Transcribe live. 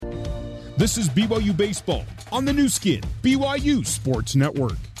This is BYU Baseball on the new skin, BYU Sports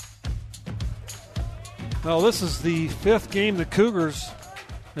Network. Well, this is the fifth game the Cougars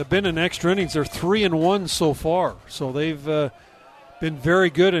have been in extra innings. They're 3-1 so far, so they've been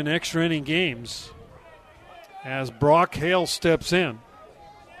very good in extra inning games. As Brock Hale steps in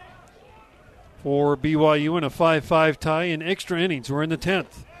for BYU in a 5-5 tie in extra innings. We're in the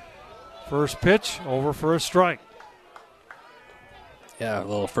 10th. First pitch, over for a strike. Yeah, a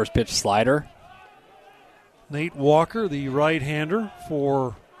little first pitch slider. Nate Walker, the right-hander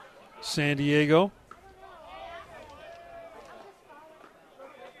for San Diego.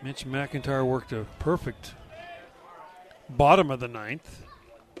 Mitch McIntyre worked a perfect bottom of the ninth.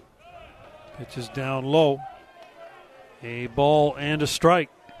 Pitch is down low. A ball and a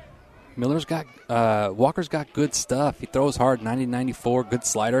strike. Walker's got good stuff. He throws hard, 90-94, good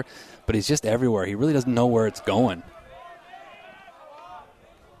slider, but he's just everywhere. He really doesn't know where it's going.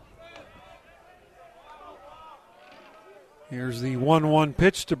 Here's the 1-1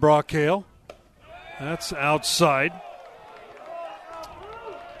 pitch to Brock Hale. That's outside.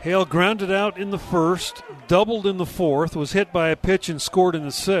 Hale grounded out in the first, doubled in the fourth, was hit by a pitch and scored in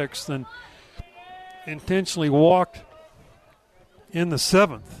the sixth, and intentionally walked in the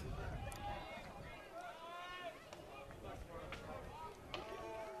seventh.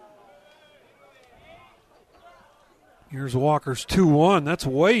 Here's Walker's 2-1. That's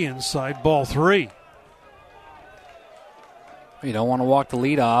way inside, ball three. You don't want to walk the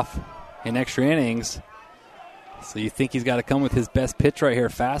lead off in extra innings. So you think he's got to come with his best pitch right here,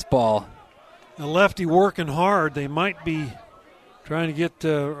 fastball. The lefty working hard. They might be trying to get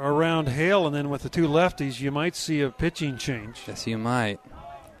around Hale, and then with the two lefties, you might see a pitching change. Yes, you might.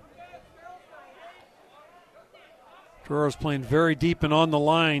 Torero's playing very deep and on the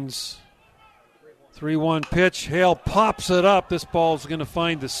lines. 3-1 pitch. Hale pops it up. This ball's going to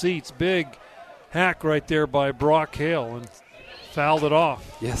find the seats. Big hack right there by Brock Hale and fouled it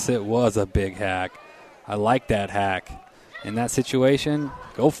off. Yes, it was a big hack. I like that hack. In that situation,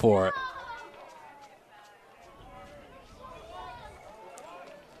 go for it.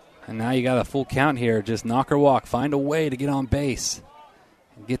 And now you got a full count here. Just knock or walk. Find a way to get on base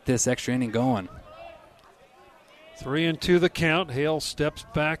and get this extra inning going. 3-2 the count. Hale steps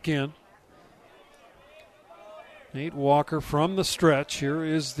back in. Nate Walker from the stretch. Here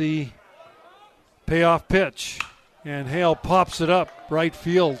is the payoff pitch. And Hale pops it up right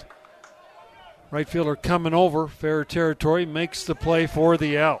field. Right fielder coming over, fair territory, makes the play for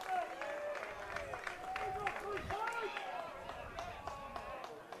the out.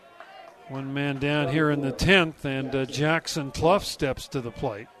 One man down here in the 10th, and Jackson Clough steps to the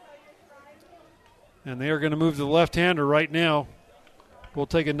plate. And they are going to move the left-hander right now. We'll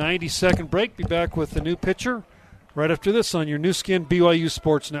take a 90-second break, be back with the new pitcher right after this on your new skin BYU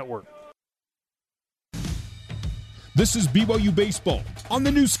Sports Network. This is BYU Baseball on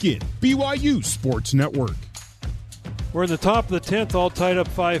the new skin, BYU Sports Network. We're in the top of the 10th, all tied up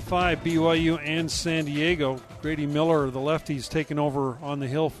 5-5, BYU and San Diego. Grady Miller, the lefty's taking over on the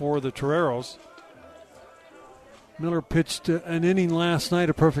hill for the Toreros. Miller pitched an inning last night,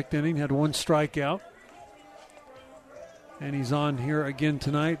 a perfect inning, had one strikeout. And he's on here again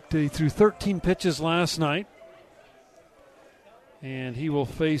tonight. He threw 13 pitches last night. And he will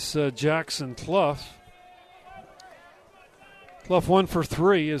face Jackson Clough. Clough 1 for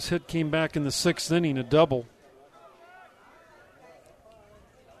 3. His hit came back in the sixth inning, a double.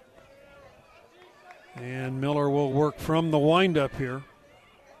 And Miller will work from the windup here.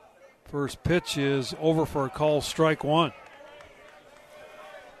 First pitch is over for a call, strike one.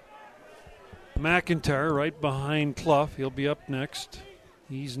 McIntyre right behind Clough. He'll be up next.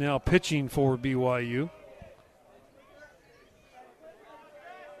 He's now pitching for BYU.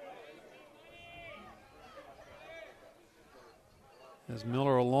 As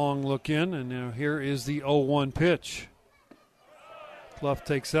Miller a long look in, and now here is the 0-1 pitch. Clough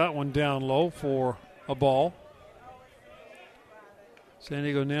takes that one down low for a ball. San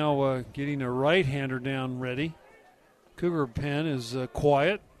Diego now getting a right-hander down ready. Cougar pen is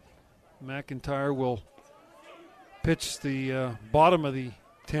quiet. McIntyre will pitch the bottom of the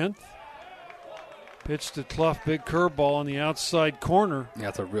 10th. Pitch to Clough, big curveball on the outside corner. Yeah,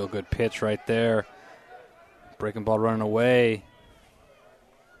 that's a real good pitch right there. Breaking ball running away.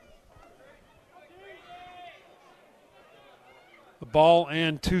 A ball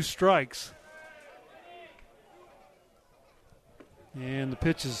and two strikes. And the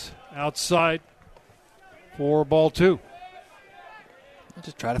pitch is outside for ball two.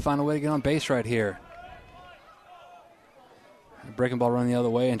 Just try to find a way to get on base right here. Breaking ball running the other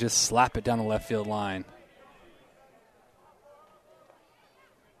way and just slap it down the left field line.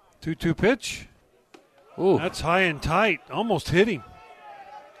 2-2 pitch. Ooh. That's high and tight. Almost hit him.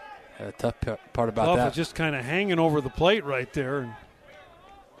 The tough part about Clough that. was just kind of hanging over the plate right there. And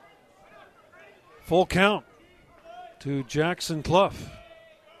full count to Jackson Clough.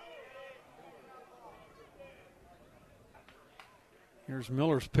 Here's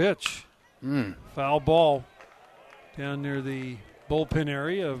Miller's pitch. Foul ball down near the bullpen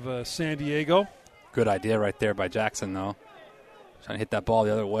area of San Diego. Good idea right there by Jackson, though. Trying to hit that ball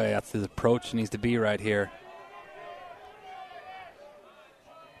the other way. That's his approach needs to be right here.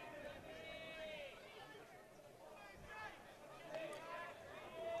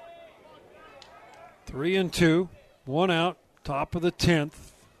 Three and two, one out, top of the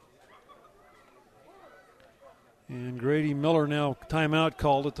 10th. And Grady Miller now timeout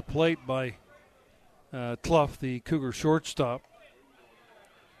called at the plate by Clough, the Cougar shortstop.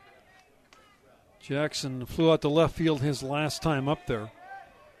 Jackson flew out to left field his last time up there.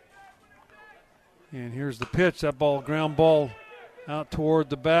 And here's the pitch. That ball, ground ball out toward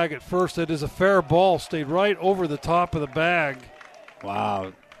the bag at first. That is a fair ball. Stayed right over the top of the bag.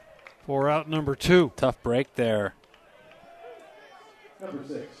 Wow. For out number 2. Tough break there. Number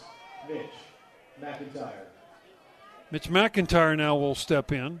 6, Mitch McIntyre. Mitch McIntyre now will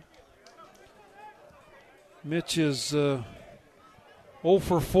step in. Mitch is 0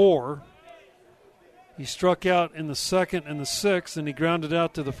 for 4. He struck out in the 2nd and the 6th, and he grounded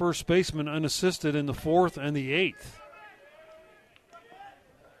out to the first baseman unassisted in the 4th and the 8th.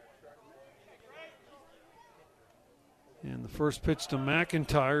 And the first pitch to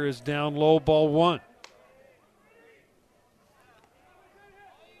McIntyre is down low, ball 1.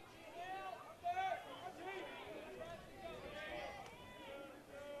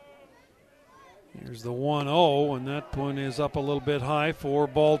 Here's the 1-0, and that one is up a little bit high for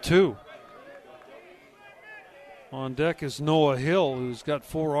ball 2. On deck is Noah Hill, who's got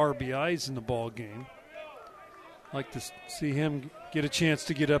 4 RBIs in the ball game. Like to see him get a chance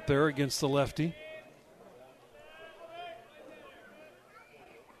to get up there against the lefty.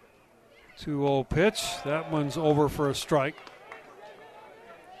 2-0 pitch. That one's over for a strike.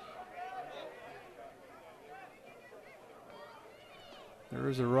 There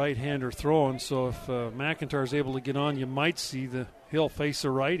is a right-hander throwing, so if McIntyre is able to get on, you might see the Hill face a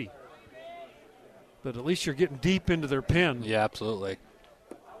righty. But at least you're getting deep into their pen. Yeah, absolutely.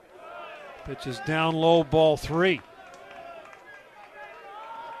 Pitch is down low, ball 3.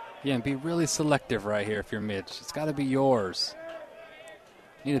 Yeah, and be really selective right here if you're Mitch. It's got to be yours.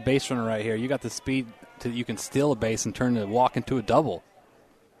 You need a base runner right here. You got the speed to you can steal a base and turn the walk into a double.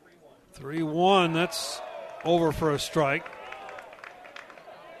 3-1. That's over for a strike.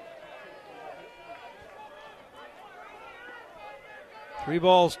 Three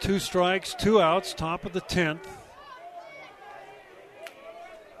balls, 2 strikes, 2 outs, top of the 10th.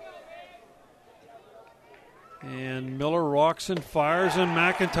 And Miller rocks and fires, and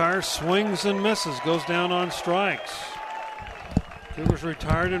McIntyre swings and misses, goes down on strikes. Cougars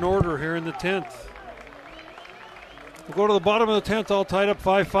retired in order here in the 10th. We'll go to the bottom of the 10th, all tied up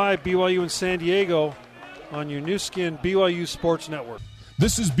 5-5, BYU and San Diego on your new skin BYU Sports Network.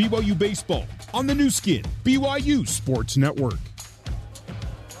 This is BYU Baseball on the new skin BYU Sports Network.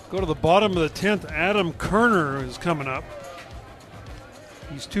 Go to the bottom of the 10th. Adam Kerner is coming up.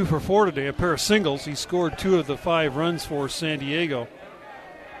 He's 2 for 4 today, a pair of singles. He scored 2 of the 5 runs for San Diego.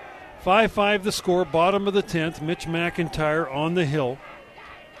 5-5 the score, bottom of the 10th. Mitch McIntyre on the hill.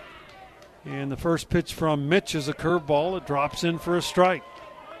 And the first pitch from Mitch is a curveball. It drops in for a strike.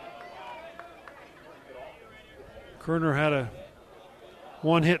 Kerner had a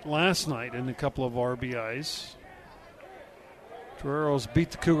 1 hit last night and a couple of RBIs. Toreros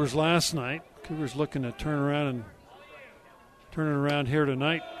beat the Cougars last night. Cougars looking to turn it around here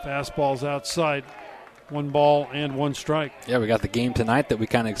tonight. Fastballs outside. 1 ball and 1 strike. Yeah, we got the game tonight that we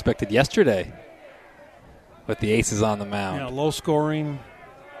kind of expected yesterday with the aces on the mound. Yeah, low scoring,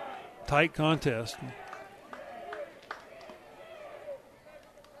 tight contest.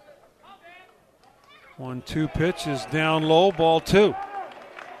 One, 2 pitch is down low, ball 2.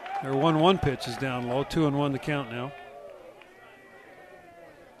 Their 1-1 pitch is down low, 2-1 the count now.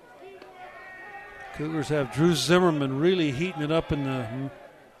 Cougars have Drew Zimmerman really heating it up in the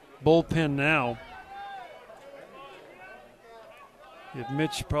bullpen now. If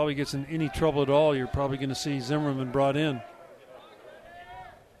Mitch probably gets in any trouble at all, you're probably going to see Zimmerman brought in.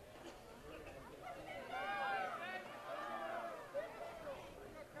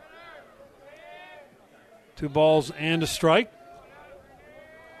 Two balls and a strike.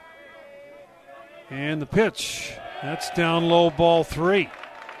 And the pitch. That's down low, ball 3.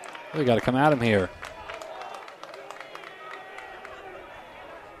 We got to come at him here.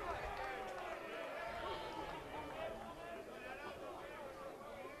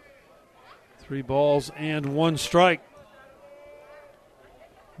 3 balls and 1 strike.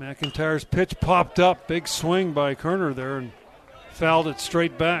 McIntyre's pitch popped up. Big swing by Kerner there and fouled it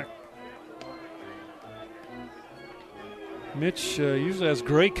straight back. Mitch usually has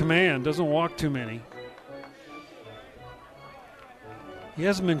great command, doesn't walk too many. He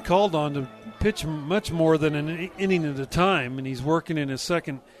hasn't been called on to pitch much more than an inning at a time, and he's working in his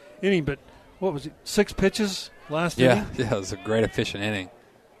second inning. But what was it, 6 pitches last inning? Yeah, it was a great efficient inning.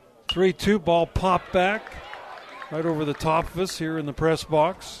 3-2, ball popped back right over the top of us here in the press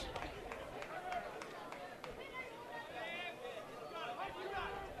box.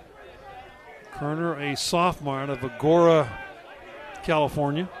 Kerner, a sophomore out of Agoura,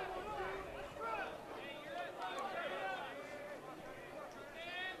 California.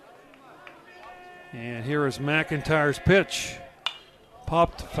 And here is McIntyre's pitch.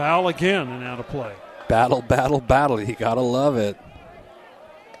 Popped foul again and out of play. Battle, battle, battle. You got to love it.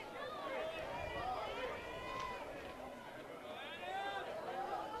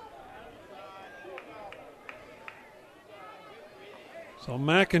 So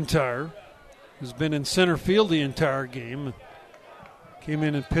McIntyre, who's been in center field the entire game, came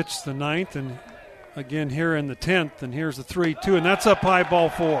in and pitched the 9th, and again here in the 10th, and here's the 3-2, and that's up high, ball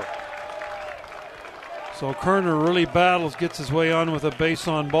 4. So Kerner really battles, gets his way on with a base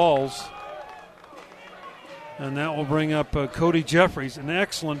on balls, and that will bring up Cody Jeffries, an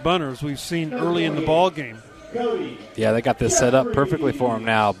excellent bunter as we've seen early in the ball game. Yeah, they got this set up perfectly for him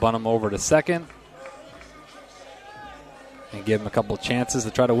now. Bunt him over to second and give him a couple of chances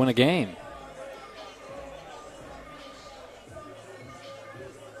to try to win a game.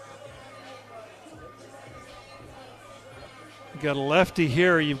 You got a lefty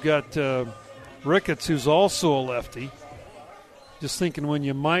here. You've got Ricketts, who's also a lefty. Just thinking when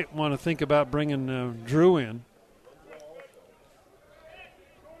you might want to think about bringing Drew in.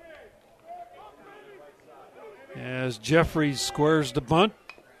 As Jeffries squares the bunt.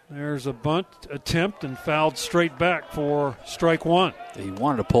 There's a bunt attempt and fouled straight back for strike 1. He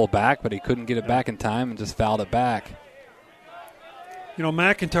wanted to pull back, but he couldn't get it back in time and just fouled it back. You know,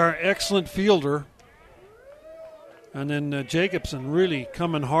 McIntyre, excellent fielder. And then Jacobson really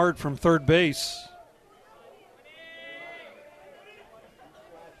coming hard from third base.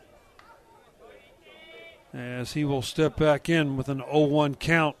 As he will step back in with an 0-1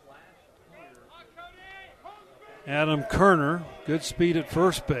 count. Adam Kerner, good speed at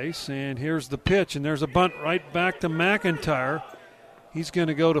first base, and here's the pitch, and there's a bunt right back to McIntyre. He's going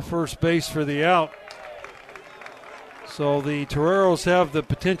to go to first base for the out. So the Toreros have the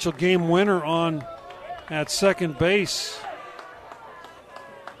potential game winner on at second base.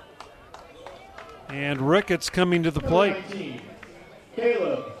 And Ricketts coming to the plate. 19,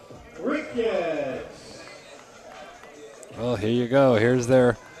 Caleb Ricketts. Well, here you go. Here's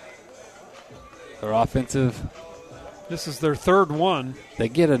their offensive. This is their third one. They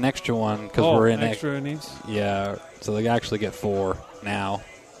get an extra one because we're in extra innings. Yeah, so they actually get 4 now.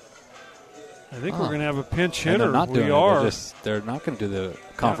 I think we're going to have a pinch hitter. And they're not doing it. They're not going to do the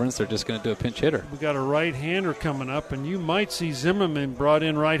conference. They're just going to do a pinch hitter. We got a right-hander coming up, and you might see Zimmerman brought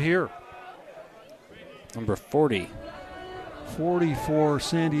in right here. Number 40. 40 for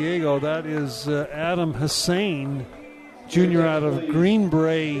San Diego. That is Adam Hussein, junior out of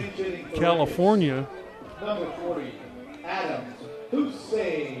Greenbrae, California. Number 40, Adam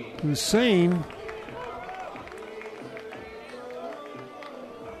Hussein. Hussein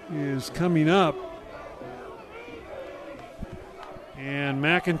is coming up. And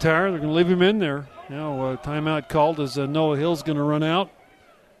McIntyre, they're going to leave him in there. Now, timeout called as Noah Hill's going to run out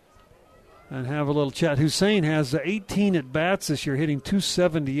and have a little chat. Hussein has 18 at-bats this year, hitting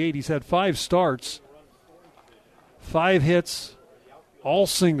 .278. He's had 5 starts, 5 hits, all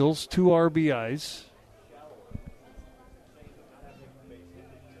singles, 2 RBIs.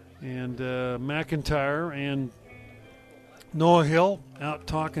 And McIntyre and Noah Hill out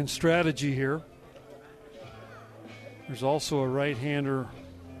talking strategy here. There's also a right-hander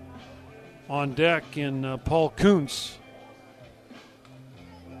on deck in Paul Kuntz.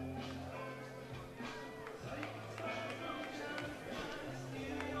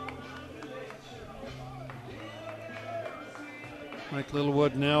 Mike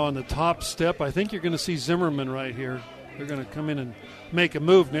Littlewood now on the top step. I think you're going to see Zimmerman right here. They're going to come in and make a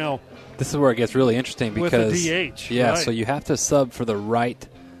move now. This is where it gets really interesting because with the DH. Yeah, right. So you have to sub for the right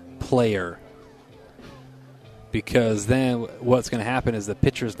player because then what's going to happen is the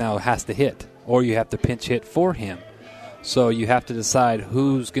pitcher now has to hit, or you have to pinch hit for him. So you have to decide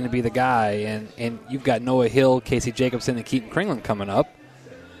who's going to be the guy, and you've got Noah Hill, Casey Jacobson, and Keaton Kringland coming up.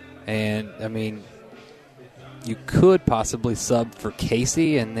 And, I mean, you could possibly sub for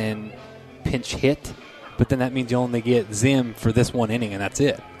Casey and then pinch hit, but then that means you only get Zim for this one inning, and that's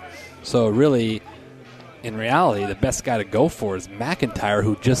it. So really, in reality, the best guy to go for is McIntyre,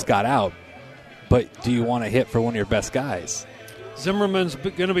 who just got out. But do you want to hit for one of your best guys? Zimmerman's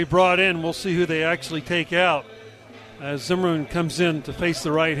going to be brought in. We'll see who they actually take out as Zimmerman comes in to face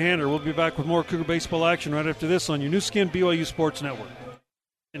the right-hander. We'll be back with more Cougar baseball action right after this on your new skin BYU Sports Network.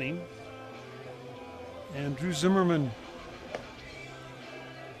 And Drew Zimmerman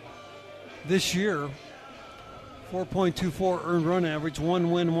this year, 4.24 earned run average,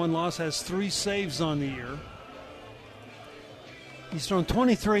 1 win, 1 loss, has 3 saves on the year. He's thrown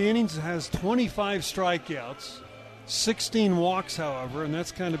 23 innings, has 25 strikeouts, 16 walks, however, and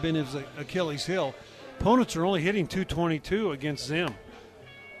that's kind of been his Achilles heel. Opponents are only hitting .222 against Zim.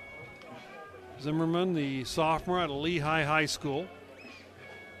 Zimmerman, the sophomore out of Lehigh High School.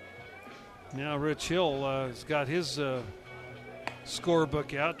 Now Rich Hill has got his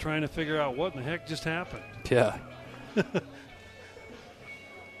scorebook out, trying to figure out what in the heck just happened. Yeah.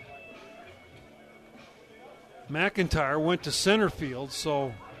 McIntyre went to center field,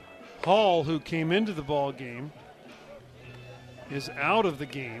 so Hall, who came into the ball game, is out of the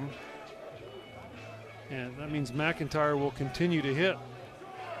game. And that means McIntyre will continue to hit.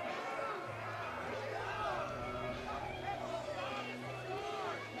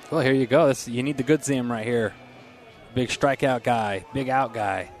 Well, here you go. You need the good Zim right here. Big strikeout guy, big out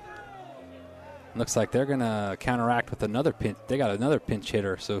guy. Looks like they're going to counteract with another pinch. They got another pinch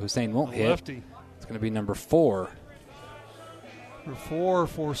hitter, so Hussein won't hit. Lefty. It's going to be number 4. Number 4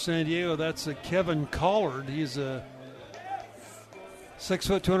 for San Diego, that's Kevin Collard. He's a 6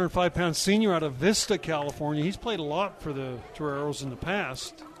 foot, 205-pound senior out of Vista, California. He's played a lot for the Toreros in the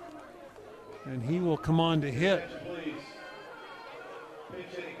past, and he will come on to hit.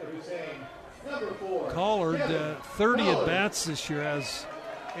 Collard, 30 at-bats this year, has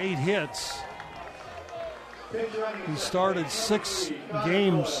 8 hits. He started 6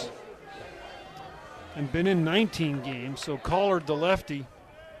 games and been in 19 games. So Collard, the lefty,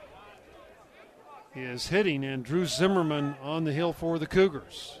 is hitting, and Drew Zimmerman on the hill for the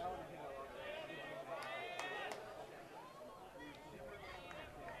Cougars.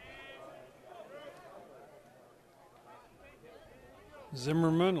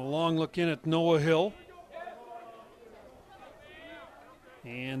 Zimmerman, a long look in at Noah Hill.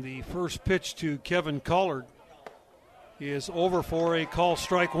 And the first pitch to Kevin Collard is over for a call,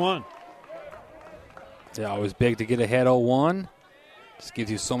 strike 1. Yeah, always big to get ahead 0-1. Just gives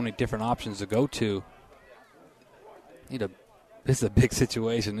you so many different options to go to. This is a big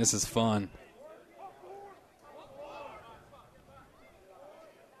situation. This is fun.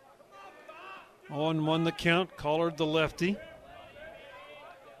 On 1 the count, Collard the lefty.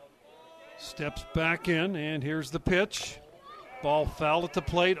 Steps back in, and here's the pitch. Ball foul at the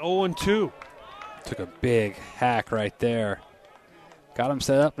plate, 0-2. Took a big hack right there. Got him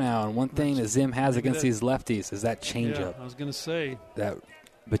set up now, and one thing that Zim has against these lefties is that changeup. Yeah, I was going to say.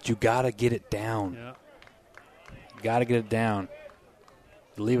 But you got to get it down. Yeah. You got to get it down.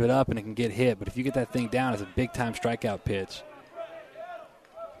 You leave it up and it can get hit, but if you get that thing down, it's a big-time strikeout pitch.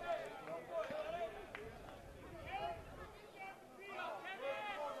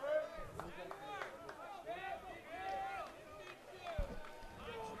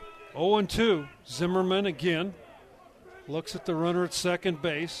 Oh and 2. Zimmerman again looks at the runner at second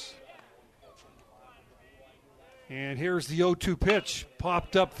base. And here's the 0-2 pitch.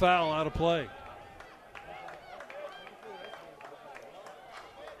 Popped up, foul, out of play.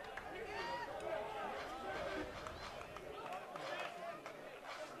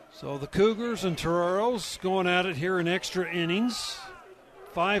 So the Cougars and Toreros going at it here in extra innings.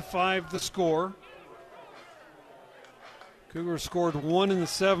 5-5 the score. Cougars scored 1 in the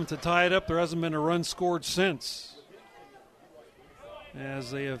 7th to tie it up. There hasn't been a run scored since,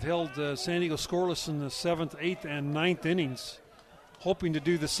 as they have held San Diego scoreless in the 7th, 8th, and 9th innings, hoping to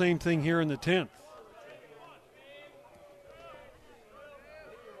do the same thing here in the 10th.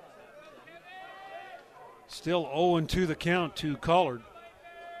 Still 0-2 the count to Collard.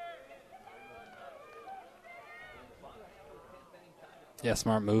 Yeah,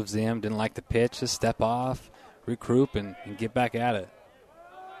 smart moves him. Didn't like the pitch. Just step off, regroup, and get back at it.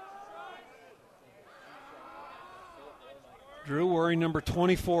 Drew wearing number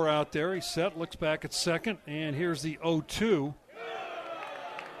 24 out there. He's set, looks back at second, and here's the 0-2.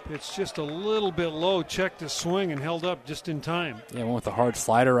 Pitch just a little bit low, checked his swing, and held up just in time. Yeah, went with a hard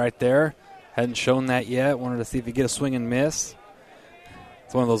slider right there. Hadn't shown that yet. Wanted to see if he get a swing and miss.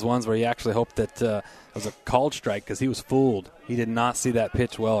 It's one of those ones where you actually hope that it was a called strike because he was fooled. He did not see that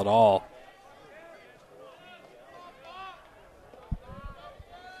pitch well at all.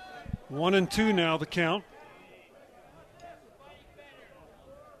 1-2 now, the count.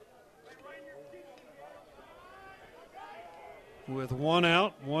 With one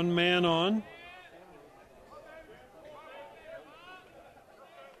out, one man on.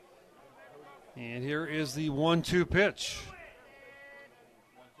 And here is the 1-2 pitch.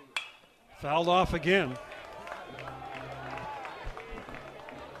 Fouled off again.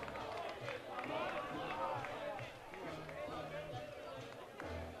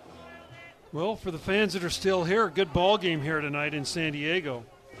 Well, for the fans that are still here, a good ball game here tonight in San Diego.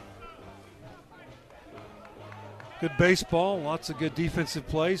 Good baseball, lots of good defensive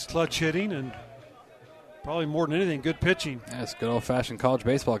plays, clutch hitting, and probably more than anything, good pitching. Yeah, it's a good old-fashioned college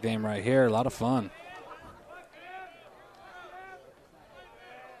baseball game right here. A lot of fun.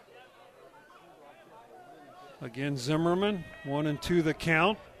 Again, Zimmerman, 1-2 the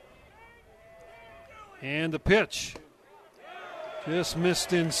count. And the pitch. Just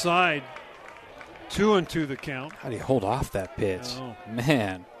missed inside. 2-2 the count. How do you hold off that pitch? Oh.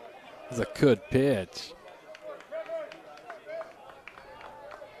 Man, that's a good pitch.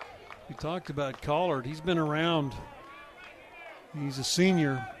 We talked about Collard. He's been around. He's a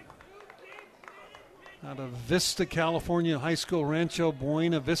senior out of Vista, California High School, Rancho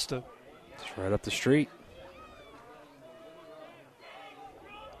Buena Vista. It's right up the street.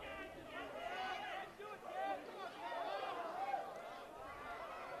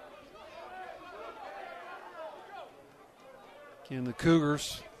 And the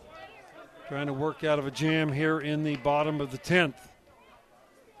Cougars trying to work out of a jam here in the bottom of the 10th.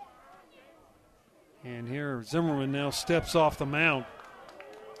 And here Zimmerman now steps off the mound.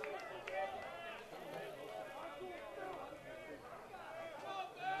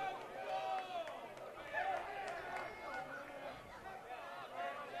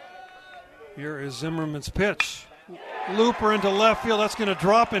 Here is Zimmerman's pitch. Looper into left field. That's going to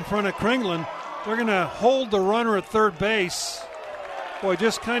drop in front of Kringlen. They're going to hold the runner at third base. Boy,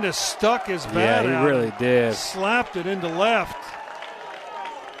 just kind of stuck his bat out. Yeah, he really did. Slapped it into left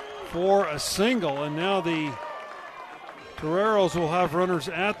for a single. And now the Toreros will have runners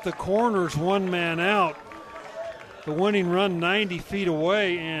at the corners, one man out. The winning run 90 feet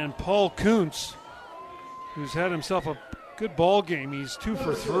away, and Paul Kuntz, who's had himself a good ball game. He's 2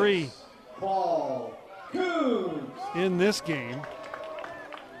 for 3 Paul Kuntz in this game.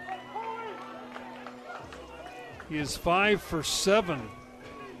 He is 5 for 7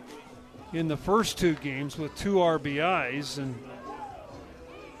 in the first 2 games with 2 RBIs. And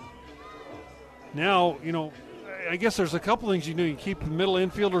now, you know, I guess there's a couple things you do. You keep the middle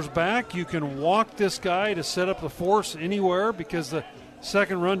infielders back. You can walk this guy to set up the force anywhere because the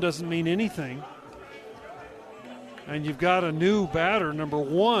second run doesn't mean anything. And you've got a new batter, number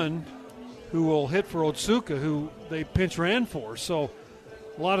 1, who will hit for Otsuka, who they pinch ran for. So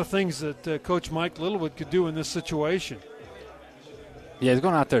a lot of things that Coach Mike Littlewood could do in this situation. Yeah, he's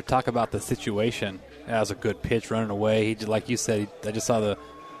going out there to talk about the situation. That was a good pitch running away. He just, like you said, I just saw the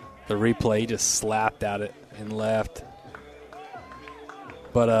replay. He just slapped at it and left.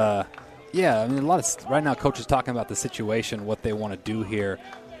 But, yeah, I mean, right now coach is talking about the situation, what they want to do here.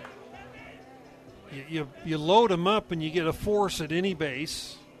 You load them up and you get a force at any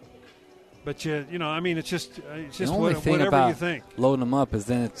base. But it's just the only thing whatever about you think. Loading them up is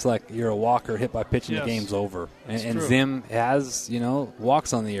then it's like you're a walker, hit by pitch, and Yes. the game's over. And true. Zim has,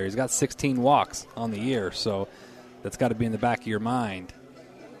 walks on the year. He's got 16 walks on the year, so that's got to be in the back of your mind.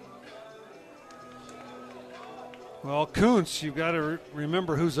 Well, Kuntz, you've got to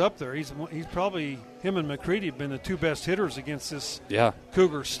remember who's up there. He's probably, him and McCready have been the 2 best hitters against this Yeah.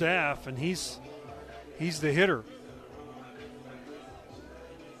 Cougar staff, and he's the hitter.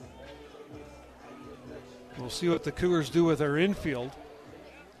 We'll see what the Cougars do with their infield.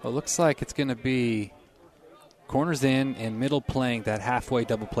 Well, it looks like it's going to be corners in and middle playing that halfway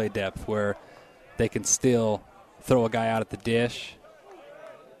double play depth where they can still throw a guy out at the dish.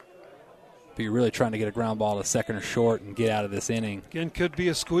 But you're really trying to get a ground ball to second or short and get out of this inning. Again, could be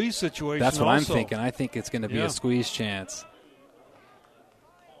a squeeze situation. That's what also. I'm thinking. I think it's going to be Yeah. a squeeze chance.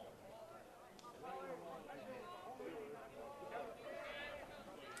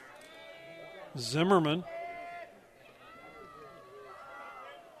 Zimmerman.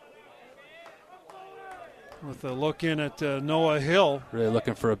 With a look in at Noah Hill. Really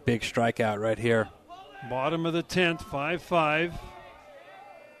looking for a big strikeout right here. Bottom of the 10th, 5-5.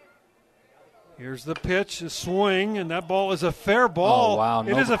 Here's the pitch, a swing, and that ball is a fair ball. Oh, wow.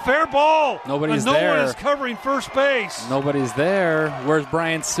 It is a fair ball. Nobody's and no there. one is covering first base. Nobody's there. Where's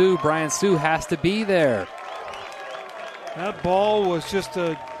Brian Sue? Brian Sue has to be there. That ball was just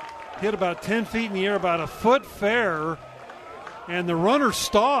hit about 10 feet in the air, about a foot fair. And the runner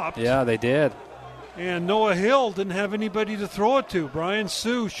stopped. Yeah, they did. And Noah Hill didn't have anybody to throw it to. Brian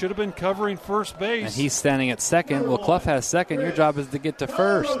Sue should have been covering first base. And he's standing at second. Well, Clough has second. Your job is to get to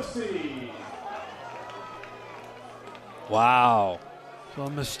first. Wow. So a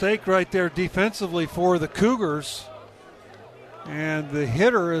mistake right there defensively for the Cougars. And the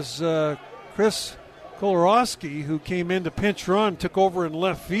hitter is Chris Kolarowski, who came in to pinch run, took over in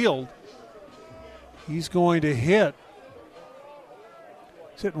left field. He's going to hit.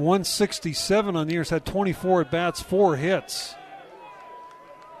 He's hitting 167 on the year. He's had 24 at-bats, 4 hits.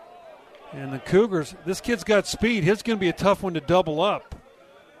 And the Cougars, this kid's got speed. His going to be a tough one to double up.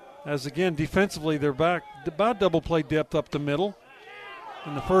 As, again, defensively, they're back about double play depth up the middle.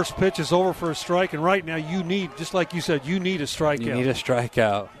 And the first pitch is over for a strike. And right now you need, just like you said, you need a strikeout. You need a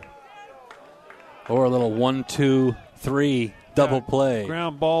strikeout. Or a little 1-2-3 double play.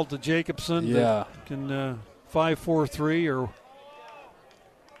 Ground ball to Jacobson. Yeah. Can 5-4-3 or...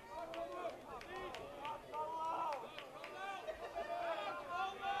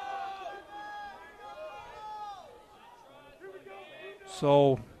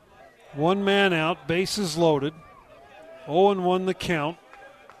 So, one man out, bases loaded. 0-1 the count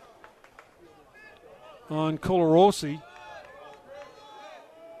on Kolarowski.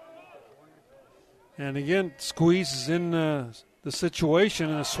 And again, squeezes in the situation,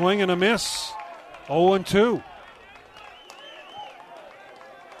 and a swing and a miss. 0-2.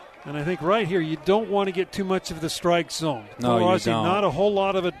 And I think right here, you don't want to get too much of the strike zone. No, you don't. Not a whole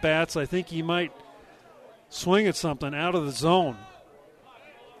lot of at-bats. I think he might swing at something out of the zone.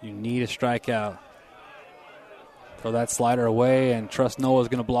 You need a strikeout. Throw that slider away and trust Noah's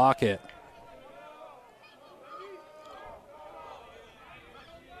going to block it.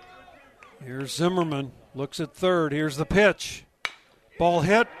 Here's Zimmerman. Looks at third. Here's the pitch. Ball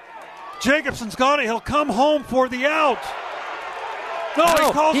hit. Jacobson's got it. He'll come home for the out. No,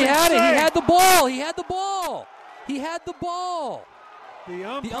 he calls he it had safe. it. He had the ball. He had the ball. He had the ball. The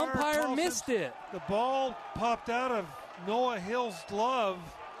umpire calls missed it. The ball popped out of Noah Hill's glove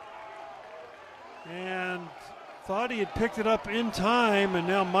and thought he had picked it up in time, and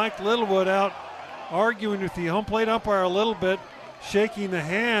now Mike Littlewood out arguing with the home plate umpire a little bit, shaking the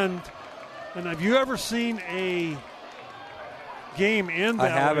hand. And have you ever seen a game end that way?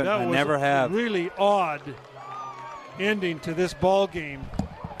 I haven't. That I was never have. A really odd ending to this ball game.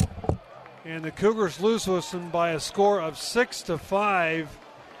 And the Cougars lose this one by a score of 6-5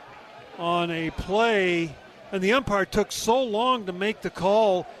 on a play. And the umpire took so long to make the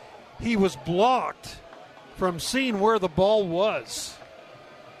call, he was blocked from seeing where the ball was.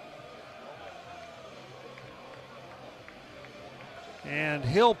 And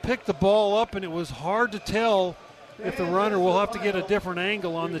Hill picked the ball up, and it was hard to tell if the runner will have to get a different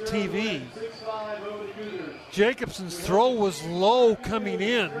angle on the TV. Jacobson's throw was low coming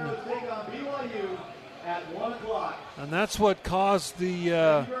in, and that's what caused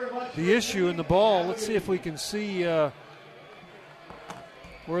the issue in the ball. Let's see if we can see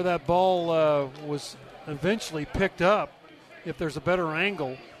where that ball was eventually picked up, if there's a better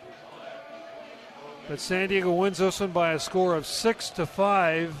angle. But San Diego wins this one by a score of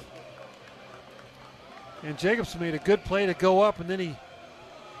 6-5. And Jacobson made a good play to go up, and then he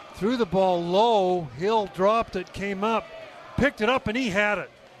threw the ball low. Hill dropped it, came up, picked it up, and he had it.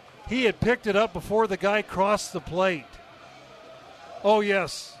 He had picked it up before the guy crossed the plate. Oh,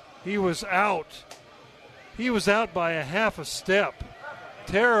 yes, he was out. He was out by a half a step.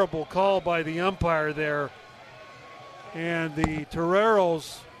 Terrible call by the umpire there. And the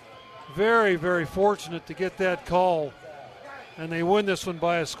Toreros very, very fortunate to get that call. And they win this one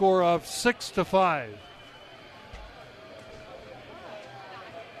by a score of 6-5.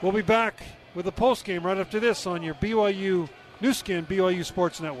 We'll be back with the postgame right after this on your BYU Nu Skin, BYU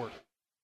Sports Network.